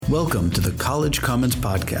Welcome to the College Commons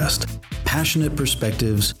Podcast, passionate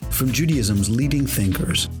perspectives from Judaism's leading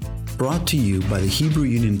thinkers. Brought to you by the Hebrew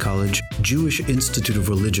Union College Jewish Institute of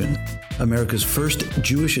Religion, America's first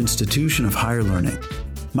Jewish institution of higher learning.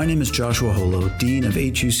 My name is Joshua Holo, Dean of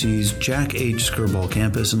HUC's Jack H. Skirball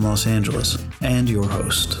campus in Los Angeles, and your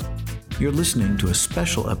host. You're listening to a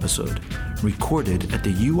special episode recorded at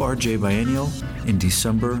the URJ Biennial in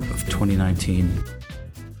December of 2019.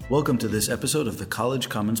 Welcome to this episode of the College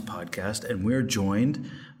Commons Podcast, and we're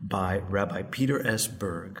joined by Rabbi Peter S.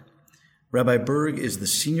 Berg. Rabbi Berg is the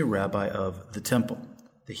senior rabbi of the Temple,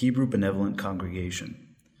 the Hebrew Benevolent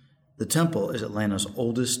Congregation. The Temple is Atlanta's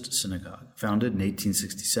oldest synagogue, founded in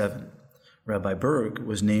 1867. Rabbi Berg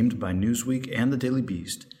was named by Newsweek and the Daily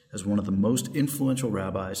Beast as one of the most influential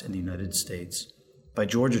rabbis in the United States, by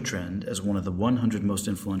Georgia Trend as one of the 100 most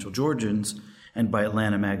influential Georgians, and by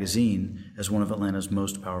Atlanta Magazine as one of Atlanta's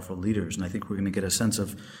most powerful leaders. And I think we're going to get a sense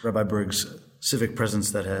of Rabbi Berg's civic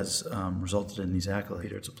presence that has resulted in these accolades.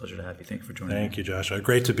 Peter, it's a pleasure to have you. Thank you for joining me. Thank you, Joshua.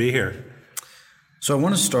 Great to be here. So I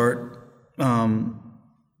want to start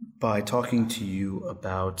by talking to you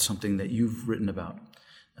about something that you've written about,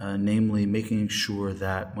 namely making sure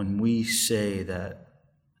that when we say that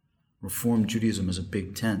Reform Judaism is a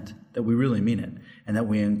big tent, that we really mean it, and that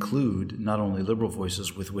we include not only liberal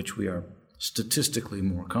voices with which we are statistically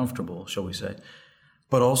more comfortable, shall we say,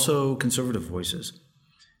 but also conservative voices.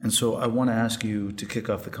 And so I want to ask you to kick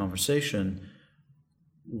off the conversation,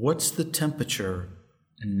 what's the temperature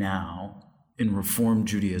now in Reform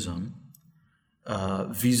Judaism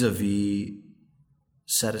vis-a-vis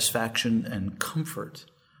satisfaction and comfort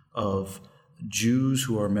of Jews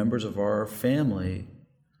who are members of our family,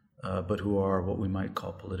 but who are what we might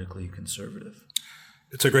call politically conservative?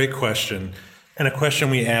 It's a great question, and a question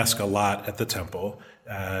we ask a lot at the Temple.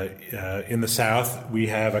 In the South, we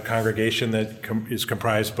have a congregation that is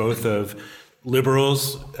comprised both of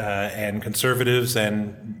liberals and conservatives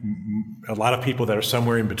and a lot of people that are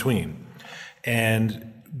somewhere in between.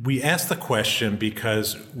 And we ask the question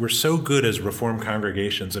because we're so good as Reform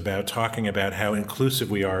congregations about talking about how inclusive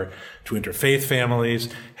we are to interfaith families,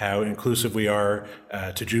 how inclusive we are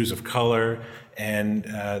to Jews of color, and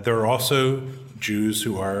there are also Jews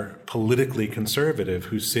who are politically conservative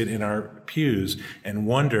who sit in our pews and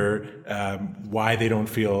wonder why they don't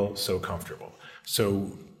feel so comfortable.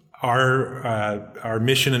 So our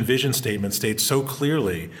mission and vision statement states so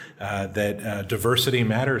clearly that diversity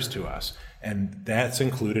matters to us. And that's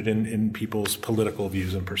included in people's political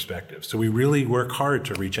views and perspectives. So we really work hard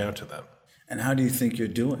to reach out to them. And how do you think you're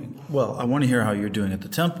doing? Well, I want to hear how you're doing at the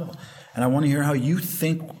Temple. And I want to hear how you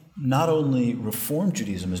think not only Reform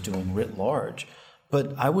Judaism is doing writ large,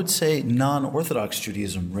 but I would say non-Orthodox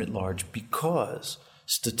Judaism writ large, because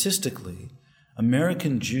statistically,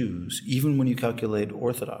 American Jews, even when you calculate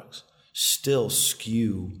Orthodox, still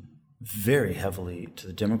skew very heavily to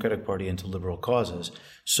the Democratic Party and to liberal causes.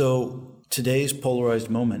 So today's polarized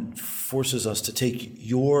moment forces us to take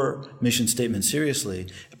your mission statement seriously,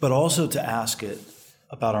 but also to ask it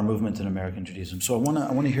about our movement in American Judaism. So I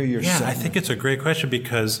want to hear your Yeah, segment. I think it's a great question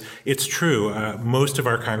because it's true. Most of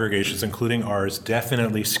our congregations, including ours,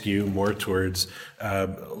 definitely skew more towards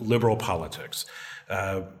liberal politics.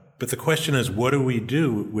 But the question is, what do we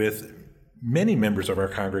do with many members of our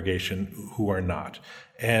congregation who are not?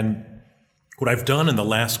 And what I've done in the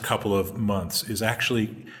last couple of months is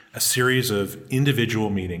actually a series of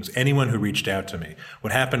individual meetings, anyone who reached out to me.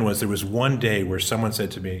 What happened was there was one day where someone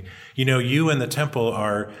said to me, you and the Temple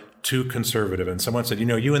are too conservative. And someone said,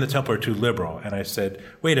 you and the Temple are too liberal. And I said,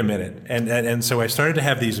 wait a minute. And so I started to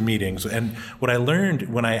have these meetings. And what I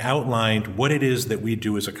learned when I outlined what it is that we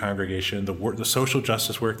do as a congregation, the social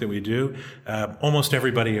justice work that we do, almost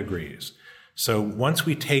everybody agrees. So once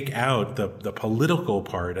we take out the political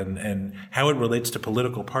part and how it relates to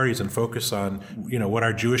political parties and focus on, what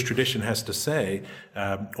our Jewish tradition has to say,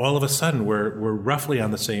 all of a sudden we're roughly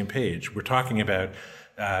on the same page. We're talking about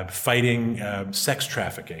fighting sex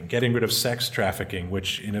trafficking, getting rid of sex trafficking,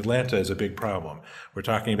 which in Atlanta is a big problem. We're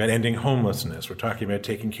talking about ending homelessness. We're talking about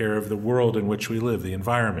taking care of the world in which we live, the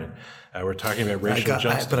environment. We're talking about racial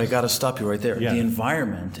justice. But I got to stop you right there. Yeah. The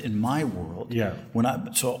environment in my world. Yeah.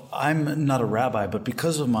 So I'm not a rabbi, but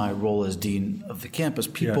because of my role as dean of the campus,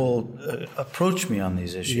 people approach me on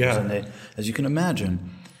these issues, and they, as you can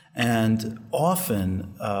imagine, and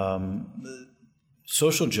often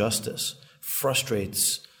social justice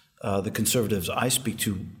frustrates the conservatives I speak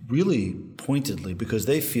to really pointedly because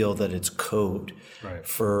they feel that it's code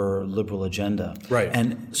for liberal agenda. Right.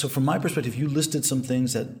 And so from my perspective, you listed some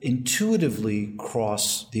things that intuitively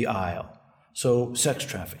cross the aisle. So sex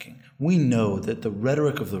trafficking. We know that the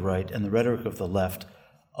rhetoric of the right and the rhetoric of the left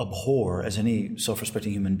abhor, as any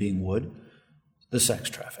self-respecting human being would, the sex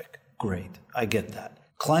traffic. Great. I get that.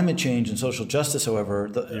 Climate change and social justice, however,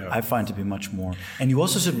 I find to be much more. And you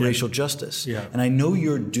also said racial justice. Yeah. And I know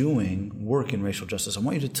you're doing work in racial justice. I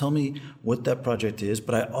want you to tell me what that project is,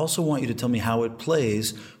 but I also want you to tell me how it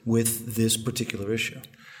plays with this particular issue.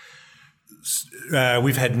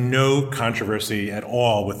 We've had no controversy at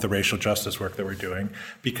all with the racial justice work that we're doing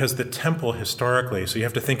because the temple historically, so you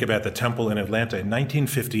have to think about the temple in Atlanta. In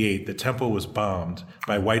 1958, the temple was bombed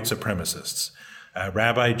by white supremacists.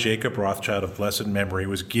 Rabbi Jacob Rothschild of blessed memory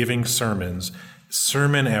was giving sermon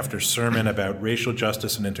after sermon about racial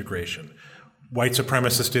justice and integration. White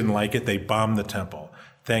supremacists didn't like it. They bombed the temple.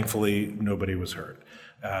 Thankfully, nobody was hurt.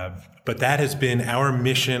 But that has been our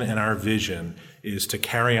mission and our vision, is to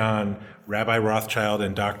carry on Rabbi Rothschild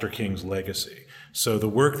and Dr. King's legacy. So the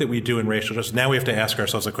work that we do in racial justice, now we have to ask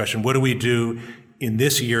ourselves the question, what do we do in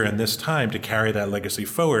this year and this time to carry that legacy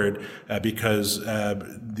forward? Because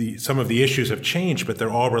some of the issues have changed, but they're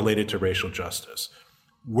all related to racial justice.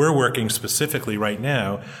 We're working specifically right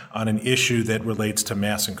now on an issue that relates to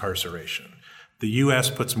mass incarceration. The U.S.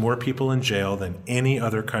 puts more people in jail than any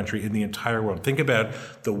other country in the entire world. Think about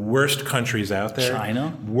the worst countries out there.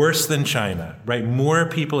 China? Worse than China, right? More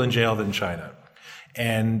people in jail than China.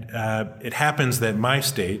 And it happens that my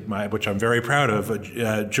state, which I'm very proud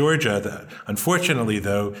of, Georgia, unfortunately,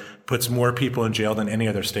 though, puts more people in jail than any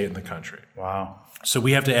other state in the country. Wow. So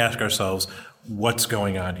we have to ask ourselves, what's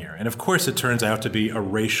going on here? And of course, it turns out to be a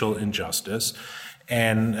racial injustice.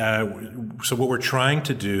 And so what we're trying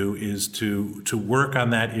to do is to work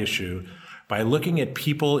on that issue by looking at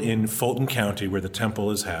people in Fulton County, where the temple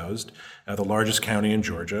is housed, the largest county in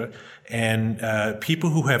Georgia, and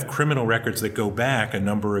people who have criminal records that go back a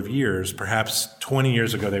number of years. Perhaps 20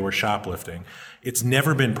 years ago they were shoplifting. It's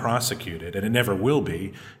never been prosecuted, and it never will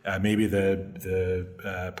be. Maybe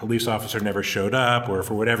the police officer never showed up, or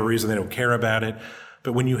for whatever reason they don't care about it.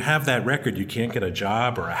 But when you have that record, you can't get a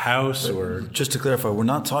job or a house or... Just to clarify, we're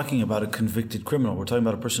not talking about a convicted criminal. We're talking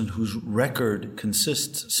about a person whose record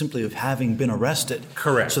consists simply of having been arrested.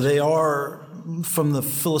 Correct. So they are, from the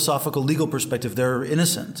philosophical legal perspective, they're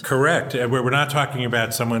innocent. Correct. We're not talking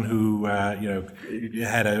about someone who,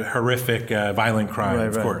 had a horrific, violent crime,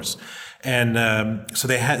 of course. And so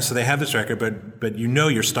they have this record, but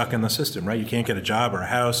you're stuck in the system, right? You can't get a job or a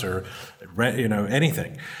house or rent,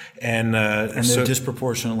 anything. And they're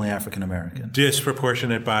disproportionately African American.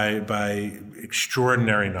 Disproportionate by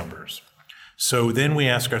extraordinary numbers. So then we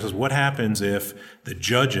ask ourselves, what happens if the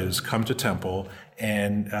judges come to Temple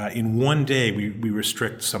and in one day we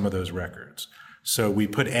restrict some of those records? So we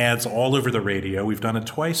put ads all over the radio. We've done it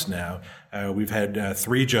twice now. We've had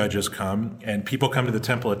 3 judges come, and people come to the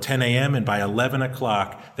temple at 10 a.m., and by 11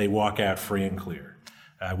 o'clock, they walk out free and clear.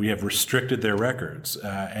 We have restricted their records,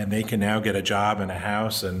 and they can now get a job and a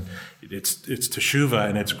house, and it's teshuvah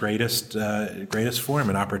in its greatest form,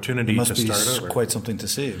 an opportunity to start over. It must be quite something to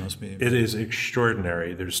see. It is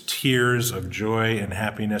extraordinary. There's tears of joy and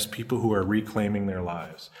happiness, people who are reclaiming their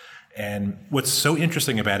lives. And what's so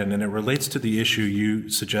interesting about it, and it relates to the issue you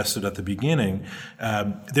suggested at the beginning,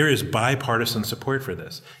 there is bipartisan support for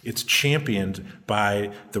this. It's championed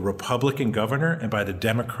by the Republican governor and by the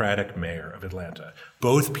Democratic mayor of Atlanta.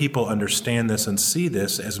 Both people understand this and see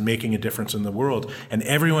this as making a difference in the world, and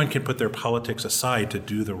everyone can put their politics aside to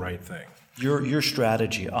do the right thing. Your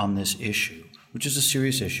strategy on this issue, which is a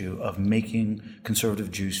serious issue of making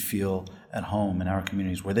conservative Jews feel at home in our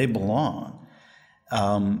communities where they belong,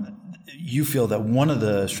 you feel that one of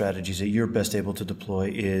the strategies that you're best able to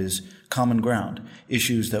deploy is common ground,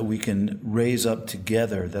 issues that we can raise up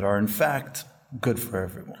together that are in fact good for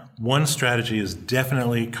everyone. One strategy is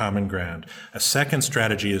definitely common ground. A second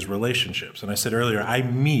strategy is relationships. And I said earlier, I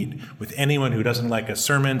meet with anyone who doesn't like a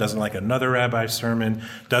sermon, doesn't like another rabbi's sermon,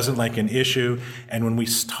 doesn't like an issue. And when we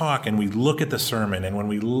talk and we look at the sermon and when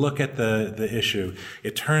we look at the issue,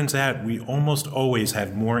 it turns out we almost always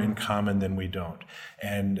have more in common than we don't.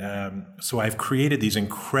 And so I've created these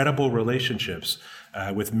incredible relationships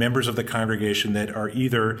with members of the congregation that are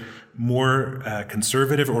either more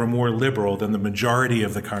conservative or more liberal than the majority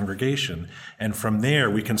of the congregation. And from there,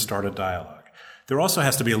 we can start a dialogue. There also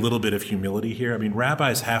has to be a little bit of humility here. I mean,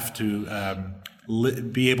 rabbis have to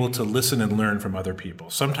be able to listen and learn from other people.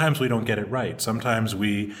 Sometimes we don't get it right. Sometimes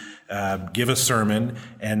we give a sermon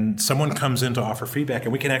and someone comes in to offer feedback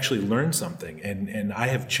and we can actually learn something. And I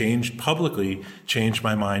have publicly changed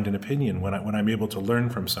my mind and opinion when I'm able to learn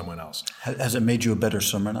from someone else. Has it made you a better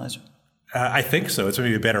sermonizer? I think so. It's going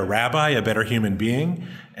to be a better rabbi, a better human being,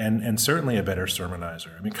 and certainly a better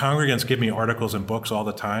sermonizer. I mean, congregants give me articles and books all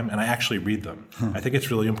the time, and I actually read them. I think it's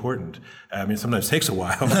really important. I mean, sometimes it takes a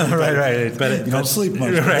while. right. But you don't sleep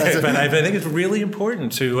much. Right. But I think it's really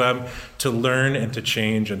important to learn and to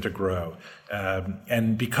change and to grow.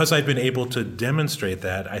 And because I've been able to demonstrate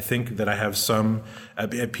that, I think that I have some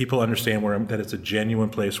people understand that it's a genuine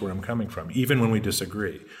place where I'm coming from, even when we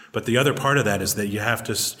disagree. But the other part of that is that you have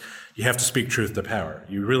to speak truth to power.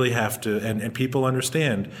 You really have to, and people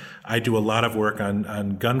understand. I do a lot of work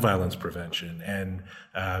on gun violence prevention, and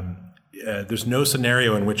there's no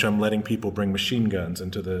scenario in which I'm letting people bring machine guns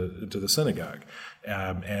into the synagogue,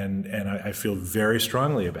 and I feel very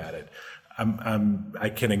strongly about it. I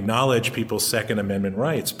can acknowledge people's Second Amendment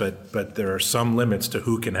rights, but there are some limits to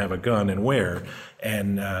who can have a gun and where,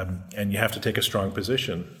 and you have to take a strong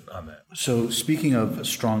position on that. So speaking of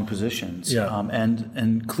strong positions, yeah.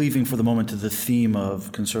 And cleaving for the moment to the theme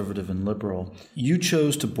of conservative and liberal, you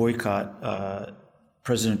chose to boycott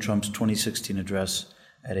President Trump's 2016 address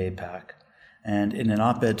at AIPAC, and in an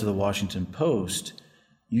op-ed to the Washington Post,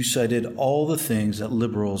 you cited all the things that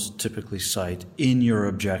liberals typically cite in your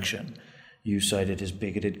objection. You cited his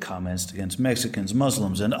bigoted comments against Mexicans,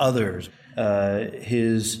 Muslims, and others.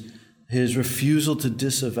 His refusal to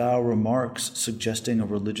disavow remarks suggesting a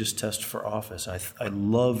religious test for office. I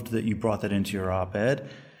loved that you brought that into your op-ed,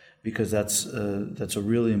 because that's a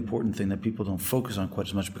really important thing that people don't focus on quite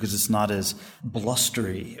as much, because it's not as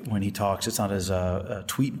blustery when he talks. It's not as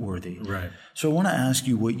tweet-worthy. Right. So I want to ask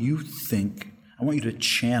you what you think. I want you to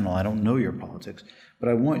channel. I don't know your politics, but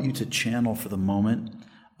I want you to channel for the moment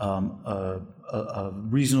a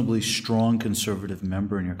reasonably strong conservative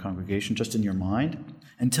member in your congregation, just in your mind,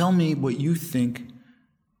 and tell me what you think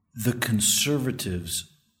the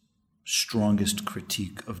conservatives' strongest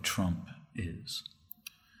critique of Trump is.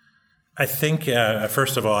 I think,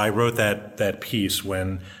 first of all, I wrote that piece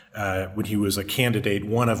when he was a candidate,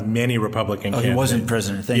 one of many Republican candidates. He wasn't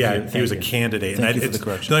president. Thank you. He was a candidate. Thank you for the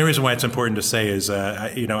correction. The only reason why it's important to say is,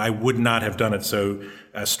 I would not have done it so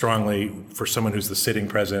strongly for someone who's the sitting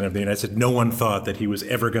president of the United States. No one thought that he was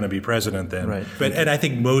ever going to be president then. Right. And I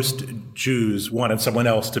think most Jews wanted someone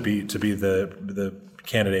else to be the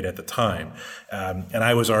candidate at the time. And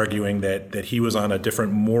I was arguing that he was on a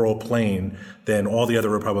different moral plane than all the other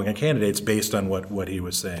Republican candidates based on what he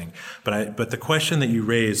was saying. But the question that you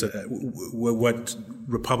raise, what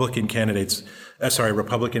Republican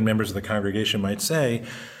members of the congregation might say,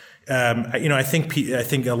 I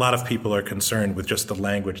think a lot of people are concerned with just the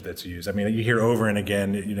language that's used. I mean, you hear over and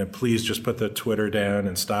again, please just put the Twitter down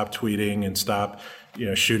and stop tweeting and stop,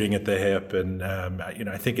 shooting at the hip. And,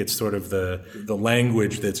 I think it's sort of the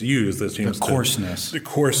language that's used that seems the coarseness. The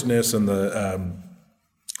coarseness and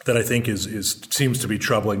that I think seems to be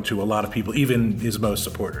troubling to a lot of people, even his most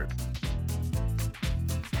supporters.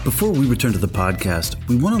 Before we return to the podcast,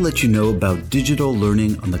 we want to let you know about digital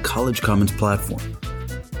learning on the College Commons platform.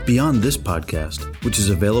 Beyond this podcast, which is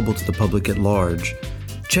available to the public at large,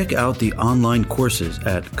 check out the online courses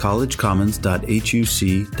at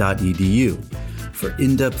collegecommons.huc.edu for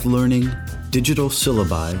in-depth learning, digital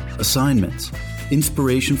syllabi, assignments,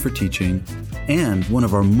 inspiration for teaching, and one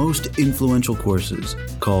of our most influential courses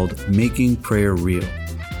called Making Prayer Real.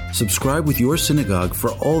 Subscribe with your synagogue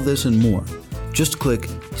for all this and more. Just click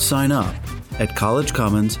Sign Up at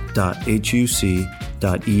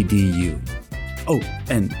collegecommons.huc.edu. Oh,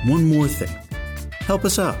 and one more thing. Help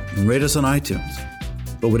us out and rate us on iTunes.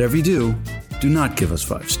 But whatever you do not give us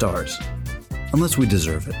 5 stars, unless we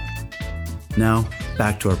deserve it. Now,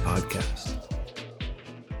 back to our podcast.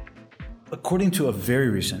 According to a very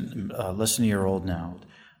recent, less than a year old now,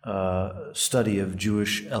 study of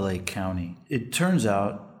Jewish LA County, it turns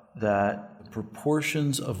out that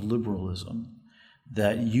proportions of liberalism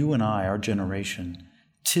that you and I, our generation,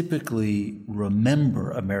 typically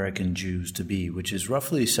remember American Jews to be, which is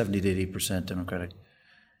roughly 70 to 80% Democratic.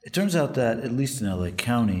 It turns out that, at least in LA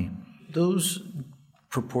County, those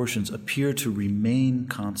proportions appear to remain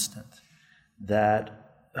constant, that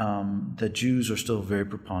Jews are still very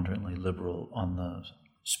preponderantly liberal on the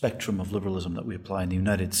spectrum of liberalism that we apply in the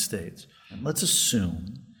United States. And let's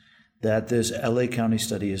assume that this LA County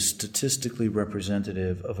study is statistically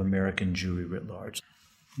representative of American Jewry writ large.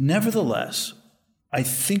 Nevertheless, I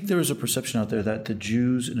think there is a perception out there that the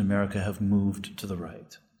Jews in America have moved to the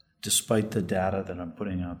right, despite the data that I'm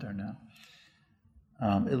putting out there now,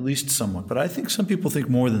 at least somewhat. But I think some people think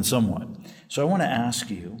more than somewhat. So I want to ask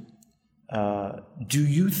you, do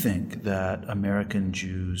you think that American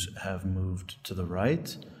Jews have moved to the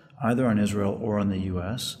right, either on Israel or on the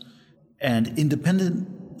U.S.? And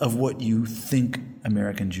independent of what you think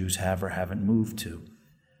American Jews have or haven't moved to.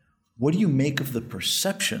 What do you make of the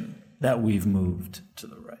perception that we've moved to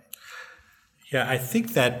the right? Yeah, I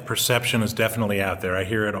think that perception is definitely out there. I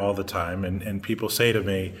hear it all the time, and people say to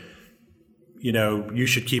me, you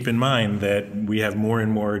should keep in mind that we have more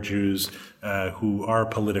and more Jews who are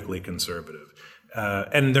politically conservative.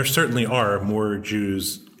 And there certainly are more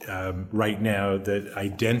Jews right now that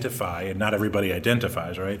identify, and not everybody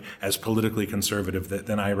identifies, right, as politically conservative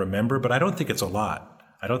than I remember, but I don't think it's a lot.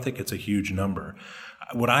 I don't think it's a huge number.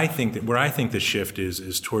 Where I think the shift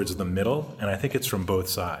is towards the middle, and I think it's from both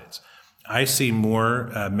sides. I see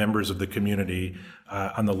more members of the community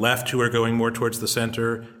on the left who are going more towards the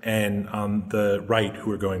center, and on the right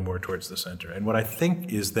who are going more towards the center. And what I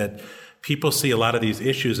think is that people see a lot of these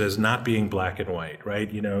issues as not being black and white, right?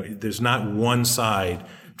 There's not one side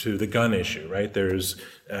to the gun issue, right? There's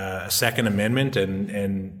a Second Amendment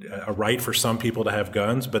and a right for some people to have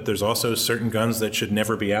guns, but there's also certain guns that should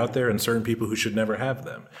never be out there and certain people who should never have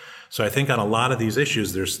them. So I think on a lot of these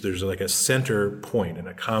issues, there's like a center point and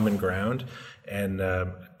a common ground, and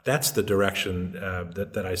that's the direction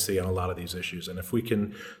that I see on a lot of these issues. And if we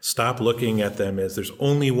can stop looking at them as there's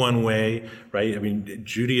only one way, right? I mean,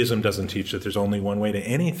 Judaism doesn't teach that there's only one way to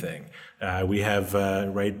anything. We have,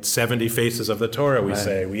 70 faces of the Torah, we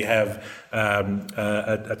say. We have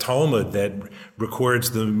a Talmud that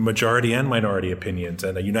records the majority and minority opinions,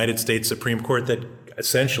 and a United States Supreme Court that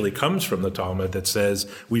essentially comes from the Talmud that says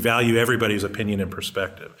we value everybody's opinion and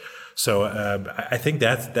perspective. So I think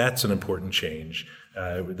that's an important change.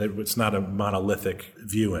 That it's not a monolithic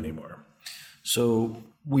view anymore. So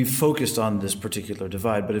we've focused on this particular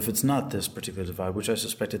divide, but if it's not this particular divide, which I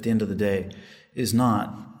suspect at the end of the day is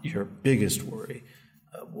not your biggest worry,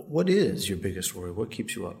 what is your biggest worry? What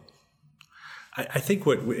keeps you up? I think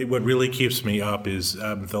what really keeps me up is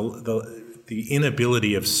the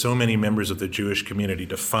inability of so many members of the Jewish community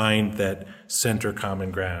to find that center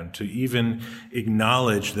common ground, to even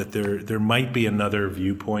acknowledge that there might be another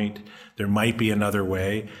viewpoint, there might be another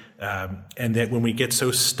way, and that when we get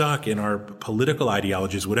so stuck in our political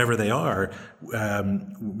ideologies, whatever they are,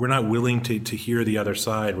 we're not willing to hear the other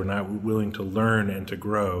side, we're not willing to learn and to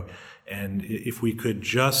grow. And if we could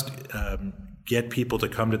just get people to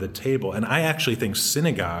come to the table, and I actually think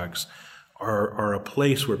synagogues are a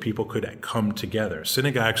place where people could come together.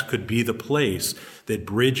 Synagogues could be the place that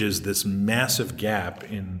bridges this massive gap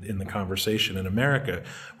in the conversation in America,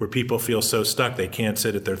 where people feel so stuck they can't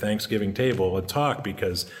sit at their Thanksgiving table and talk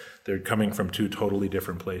because they're coming from two totally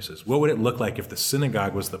different places. What would it look like if the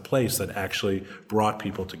synagogue was the place that actually brought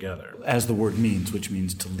people together? As the word means, which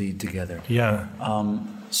means to lead together. Yeah.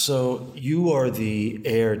 So you are the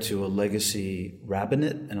heir to a legacy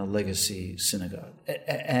rabbinate and a legacy synagogue.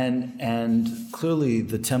 And clearly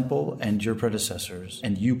the temple and your predecessors,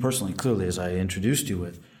 and you personally, clearly, as I introduced you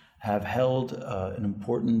with, have held an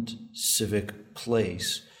important civic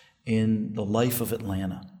place in the life of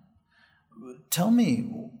Atlanta. Tell me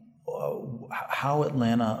how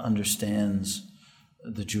Atlanta understands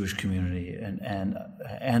the Jewish community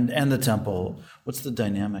and the temple. What's the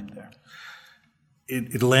dynamic there?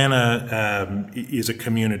 Atlanta is a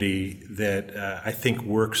community that I think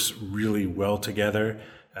works really well together.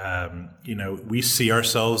 We see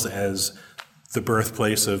ourselves as the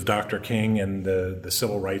birthplace of Dr. King and the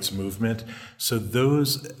civil rights movement. So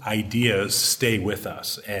those ideas stay with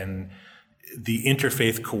us, and the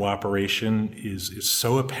interfaith cooperation is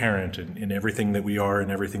so apparent in everything that we are and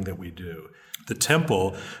everything that we do. The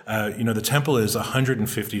temple, the temple is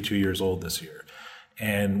 152 years old this year.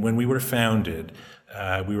 And when we were founded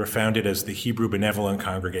as the Hebrew Benevolent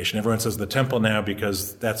Congregation. Everyone says the temple now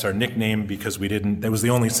because that's our nickname, because that was the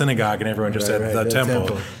only synagogue and everyone just said the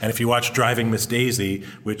temple. And if you watch Driving Miss Daisy,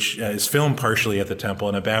 which is filmed partially at the temple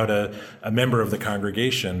and about a member of the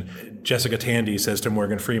congregation, Jessica Tandy says to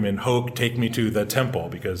Morgan Freeman, "Hoke, take me to the temple,"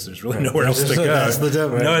 because there's really nowhere else to go. That's the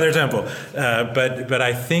temple, right? No other temple. But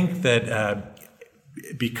I think that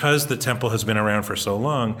because the temple has been around for so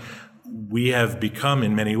long, we have become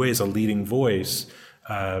in many ways a leading voice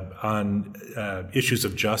on issues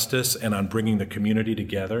of justice and on bringing the community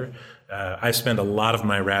together. I spend a lot of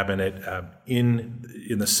my rabbinate in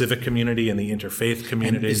the civic community and the interfaith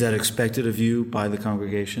community. And is that expected of you by the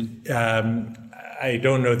congregation? I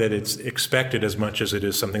don't know that it's expected as much as it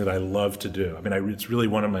is something that I love to do. I mean, it's really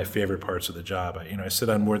one of my favorite parts of the job. I sit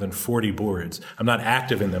on more than 40 boards. I'm not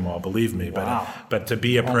active in them all, believe me, but to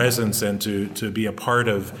be a presence and to be a part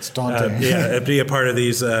of, it's daunting. Be a part of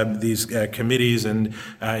these committees and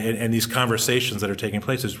these conversations that are taking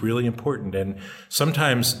place is really important. And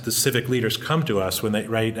sometimes the civic leaders come to us when they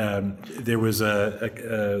write. There was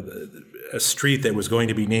a a street that was going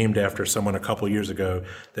to be named after someone a couple years ago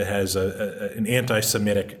that has an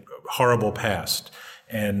anti-Semitic horrible past.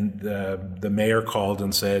 And the mayor called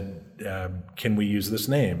and said, can we use this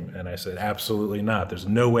name? And I said, absolutely not. There's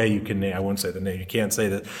no way you can name, I won't say the name, you can't say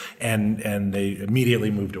that. And they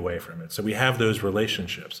immediately moved away from it. So we have those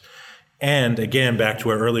relationships. And again, back to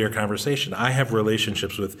our earlier conversation, I have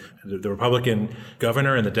relationships with the Republican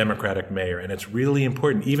governor and the Democratic mayor. And it's really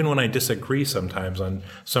important, even when I disagree sometimes on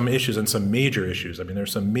some issues and some major issues. I mean,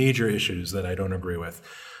 there's some major issues that I don't agree with.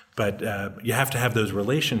 But you have to have those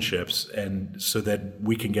relationships, and so that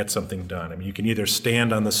we can get something done. I mean, you can either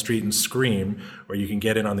stand on the street and scream, or you can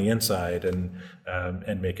get in on the inside and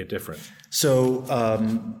make it different. So,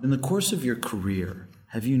 in the course of your career,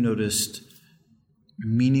 have you noticed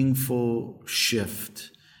meaningful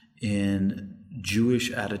shift in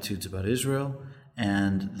Jewish attitudes about Israel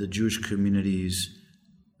and the Jewish community's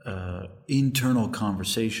internal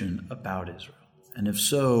conversation about Israel? And if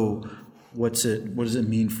so, what does it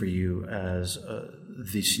mean for you as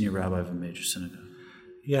the senior rabbi of a major synagogue?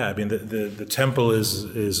 Yeah, I mean, the temple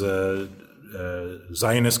is a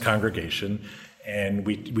Zionist congregation, and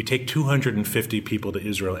we take 250 people to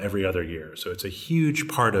Israel every other year. So it's a huge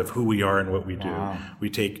part of who we are and what we do. Wow. We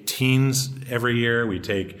take teens every year. We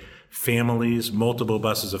take families, multiple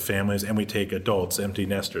buses of families, and we take adults, empty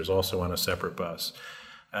nesters, also on a separate bus.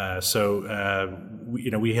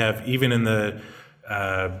 We have, even in the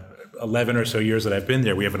 11 or so years that I've been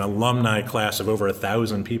there, we have an alumni class of over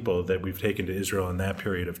 1,000 people that we've taken to Israel in that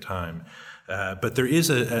period of time. But there is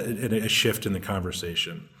a shift in the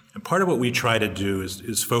conversation. And part of what we try to do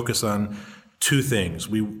is focus on two things.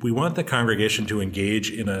 We want the congregation to engage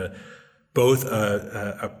in both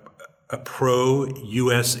a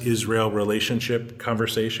pro-U.S.-Israel relationship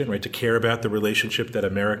conversation, right, to care about the relationship that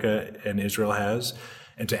America and Israel has,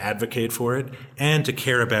 and to advocate for it, and to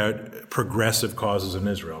care about progressive causes in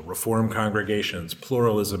Israel, reform congregations,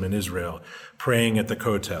 pluralism in Israel, praying at the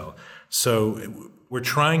Kotel. So we're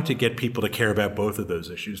trying to get people to care about both of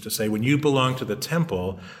those issues, to say, when you belong to the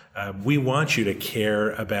temple, we want you to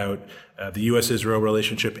care about the U.S.-Israel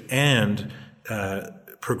relationship and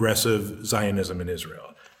progressive Zionism in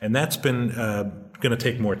Israel. And that's been going to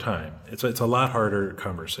take more time. It's a lot harder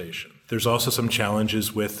conversation. There's also some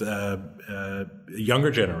challenges with the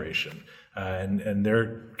younger generation and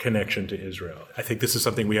their connection to Israel. I think this is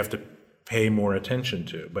something we have to pay more attention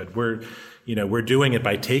to. But we're doing it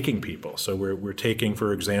by taking people. So we're taking,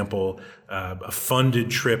 for example, a funded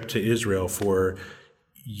trip to Israel for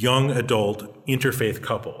young adult interfaith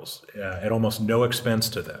couples at almost no expense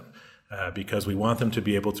to them. Because we want them to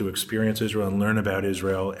be able to experience Israel and learn about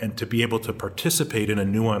Israel, and to be able to participate in a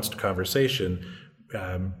nuanced conversation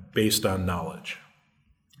based on knowledge.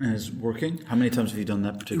 And it's working? How many times have you done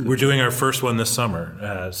that particularly? We're doing our first one this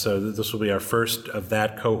summer. So this will be our first of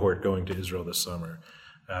that cohort going to Israel this summer.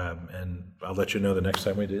 And I'll let you know the next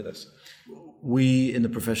time we do this. We, in the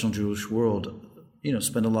professional Jewish world,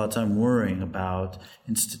 spend a lot of time worrying about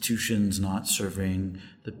institutions not serving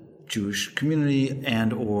the Jewish community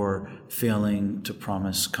and or failing to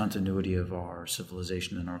promise continuity of our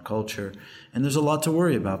civilization and our culture. And there's a lot to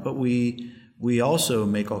worry about, but we also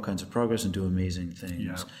make all kinds of progress and do amazing things.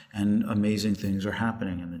 Yeah. And amazing things are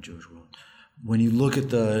happening in the Jewish world. When you look at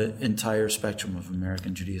the entire spectrum of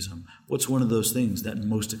American Judaism, what's one of those things that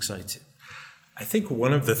most excites you? I think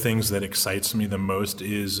one of the things that excites me the most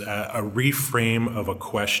is a reframe of a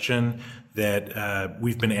question that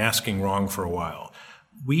we've been asking wrong for a while.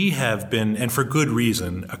 We have been, and for good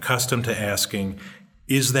reason, accustomed to asking,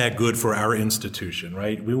 is that good for our institution,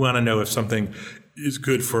 right? We want to know if something is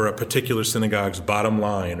good for a particular synagogue's bottom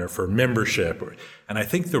line or for membership. And I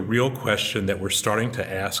think the real question that we're starting to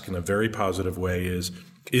ask in a very positive way is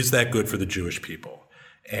that good for the Jewish people?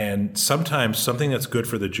 And sometimes something that's good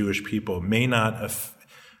for the Jewish people may not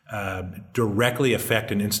directly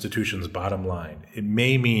affect an institution's bottom line. It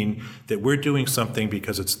may mean that we're doing something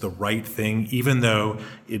because it's the right thing, even though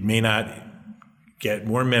it may not get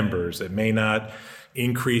more members, it may not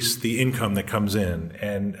increase the income that comes in.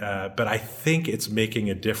 And but I think it's making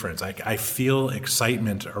a difference. I feel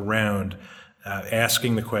excitement around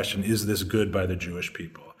asking the question, is this good by the Jewish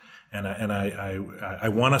people? And I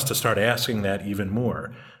want us to start asking that even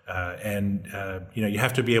more. You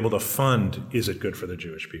have to be able to fund, is it good for the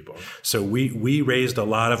Jewish people? So we raised a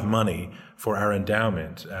lot of money for our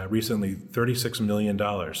endowment, recently $36 million.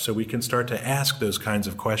 So we can start to ask those kinds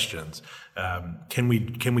of questions. Can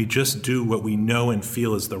we just do what we know and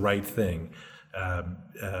feel is the right thing?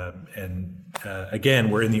 Again,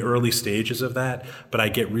 we're in the early stages of that, but I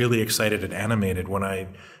get really excited and animated when I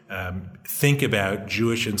think about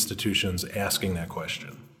Jewish institutions asking that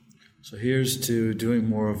question. So here's to doing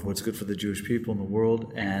more of what's good for the Jewish people in the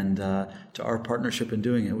world, and to our partnership in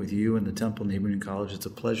doing it with you and the Temple and Hebrew Union College. It's a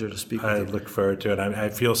pleasure to speak with you. I look forward to it. I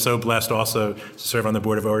feel so blessed also to serve on the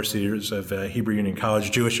Board of Overseers of Hebrew Union College,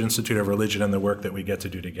 Jewish Institute of Religion, and the work that we get to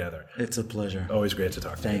do together. It's a pleasure. Always great to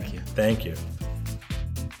talk to you. Thank you. Thank you.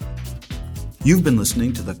 You've been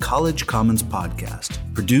listening to the College Commons Podcast,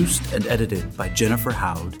 produced and edited by Jennifer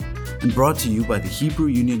Howd, and brought to you by the Hebrew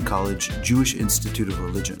Union College Jewish Institute of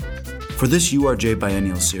Religion. For this URJ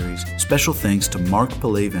Biennial Series, special thanks to Mark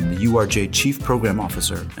Palavin, the URJ Chief Program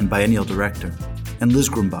Officer and Biennial Director, and Liz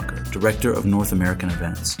Grumbacher, Director of North American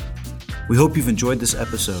Events. We hope you've enjoyed this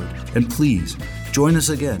episode, and please join us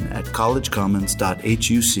again at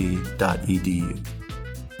collegecommons.huc.edu.